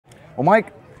Well,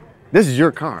 Mike, this is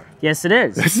your car. Yes, it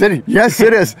is. Yes, it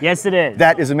is. Yes, it is.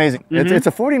 That is amazing. It's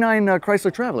a 49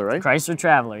 Chrysler Traveler, right? Chrysler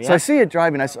Traveler, yeah. So I see it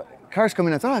driving. I saw cars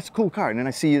coming in. I thought, oh, that's a cool car. And then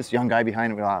I see this young guy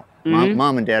behind him.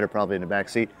 Mom and Dad are probably in the back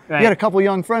seat. Right. You had a couple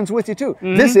young friends with you, too.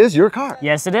 This is your car.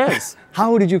 Yes, it is.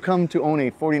 How did you come to own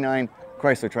a 49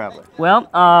 Chrysler Traveler? Well,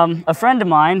 a friend of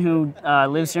mine who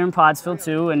lives here in Pottsville,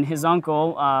 too, and his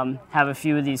uncle have a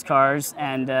few of these cars.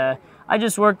 And I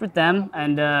just worked with them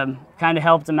and kind of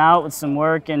helped them out with some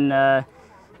work and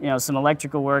you know, some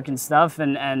electrical work and stuff,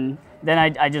 and then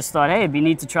I just thought, hey, it'd be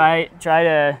neat to try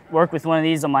to work with one of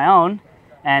these on my own,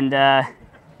 and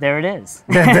there it is.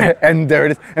 And there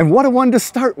it is. And what a one to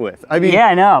start with. I mean, yeah,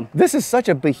 I know. This is such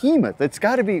a behemoth. It's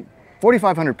got to be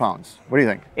 4,500 pounds. What do you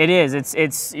think? It is.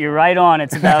 It's you're right on.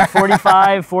 It's about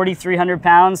 4,300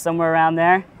 pounds, somewhere around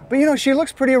there. But you know, she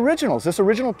looks pretty original. Is this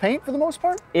original paint for the most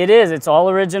part? It is. It's all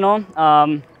original.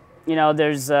 You know,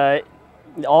 there's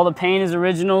all the paint is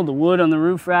original. The wood on the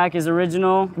roof rack is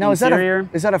original. Now, is interior.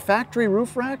 that a factory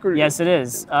roof rack? Or? Yes, it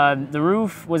is. The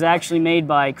roof was actually made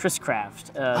by Chrysler,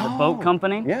 the boat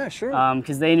company. Yeah, sure.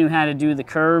 Because they knew how to do the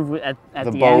curve at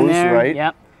the bows, end there. right?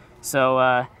 Yep.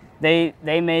 So they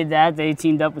made that. They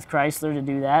teamed up with Chrysler to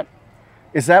do that.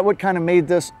 Is that what kind of made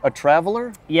this a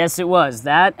Traveler? Yes, it was.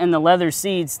 That and the leather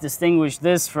seats distinguished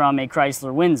this from a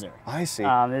Chrysler Windsor. I see.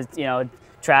 You know,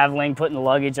 traveling, putting the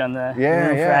luggage on the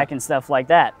roof rack and stuff like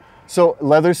that. So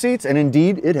leather seats, and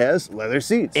indeed it has leather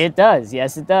seats. It does,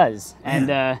 yes it does.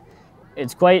 And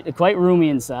it's quite roomy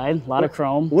inside, a lot of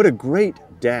chrome. What a great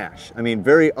dash. I mean,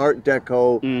 very Art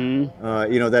Deco,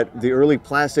 you know, that the early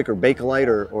plastic or Bakelite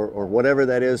or whatever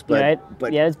that is. But,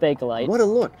 but yeah, it's Bakelite. What a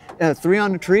look. 3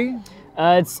 on the tree?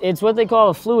 It's what they call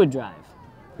a fluid drive.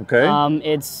 Okay.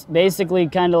 It's basically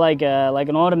kind of like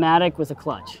an automatic with a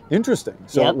clutch. Interesting.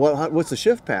 So Yep. what's the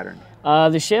shift pattern?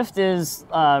 The shift is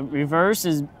reverse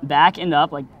is back and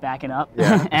up, like backing up.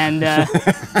 Yeah. And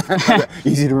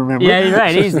easy to remember. yeah, you're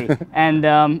right, easy. And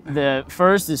the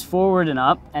first is forward and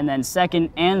up, and then second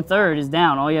and third is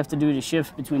down. All you have to do to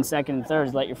shift between second and third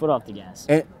is let your foot off the gas.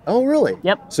 And, oh, really?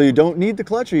 Yep. So you don't need the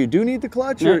clutch, or you do need the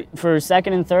clutch? No, or? for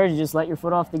second and third, you just let your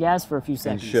foot off the gas for a few And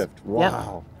seconds. shift.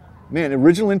 Wow. Yep. Man,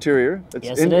 original interior. It's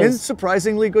Yes, it is. in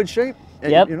surprisingly good shape.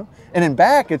 And, Yep. You know, and in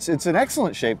back, it's an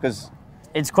excellent shape because,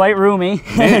 It's quite roomy.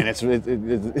 man, it's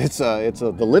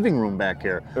the living room back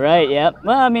here. Right. Yep.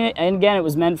 Well, I mean, and again, it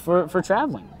was meant for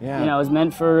traveling. Yeah. You know, it was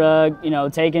meant for you know,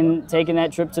 taking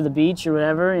that trip to the beach or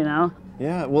whatever. You know.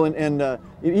 Yeah. Well, and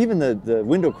even the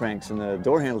window cranks and the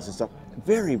door handles and stuff,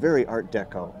 very, very Art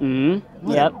Deco. Mm-hmm.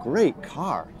 What Yep. a great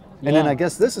car. And Yeah. then I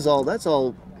guess that's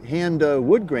all hand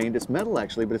wood grained. It's metal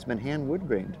actually, but it's been hand wood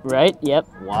grained. Right. Yep.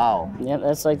 Wow. Yep.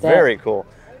 That's like that. Very cool.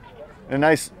 And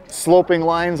nice sloping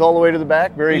lines all the way to the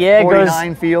back. Very Yeah, it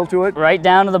 49 feel to it. Right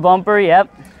down to the bumper. Yep.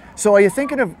 So are you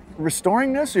thinking of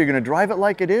restoring this? Or are you going to drive it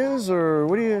like it is? Or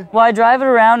what do you... Well, I drive it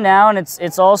around now, and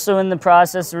it's also in the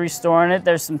process of restoring it.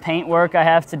 There's some paint work I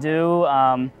have to do.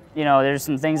 You know, there's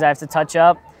some things I have to touch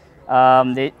up.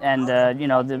 You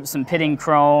know, some pitting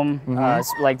chrome,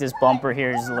 like this bumper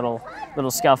here is a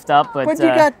little scuffed up, but But you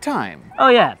got time. Oh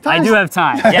yeah, I do have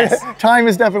time. Yes, Time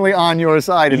is definitely on your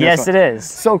side. In this yes, one. it is.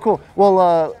 So cool.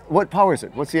 Well, what powers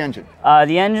it? What's the engine?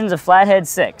 The engine's a flathead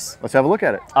 6. Let's have a look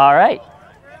at it. All right.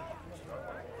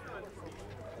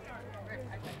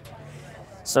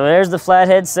 So there's the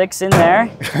flathead 6 in there.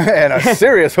 And a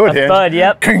serious hood hinge. Bud,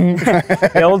 yep.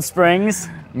 The old springs.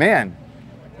 Man.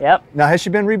 Yep. Now, has she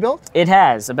been rebuilt? It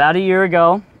has. About a year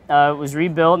ago, it was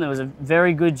rebuilt, and it was a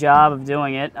very good job of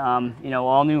doing it. You know,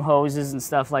 all new hoses and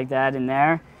stuff like that in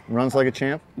there. Runs like a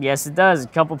champ? Yes, it does. A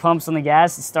couple pumps on the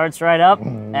gas, it starts right up,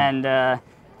 and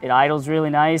it idles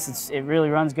really nice. It really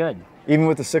runs good. Even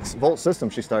with the 6-volt system,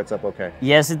 she starts up okay.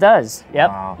 Yes, it does. Yep.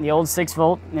 Wow. The old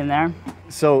 6-volt in there.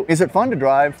 So, is it fun to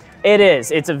drive? It is.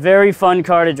 It's a very fun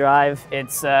car to drive.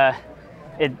 It's a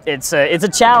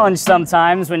challenge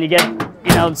sometimes when you get,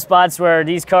 you know, spots where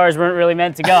these cars weren't really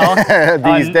meant to go.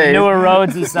 These days. Newer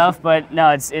roads and stuff, but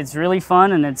no, it's really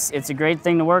fun, and it's a great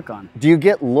thing to work on. Do you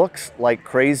get looks like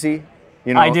crazy?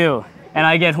 You know, I do, and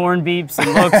I get horn beeps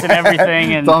and looks and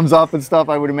everything, and thumbs up and stuff,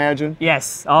 I would imagine.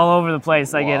 yes, all over the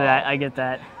place. I get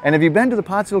that. And have you been to the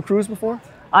Pottsville cruise before?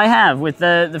 I have, with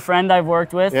the friend I've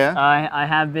worked with. Yeah? I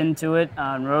have been to it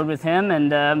on road with him,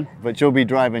 and But you'll be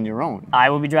driving your own. I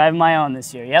will be driving my own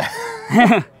this year. Yep.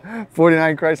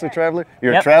 49 Chrysler Traveler.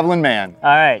 You're a Yep. traveling man. All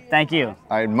right. Thank you.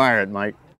 I admire it, Mike.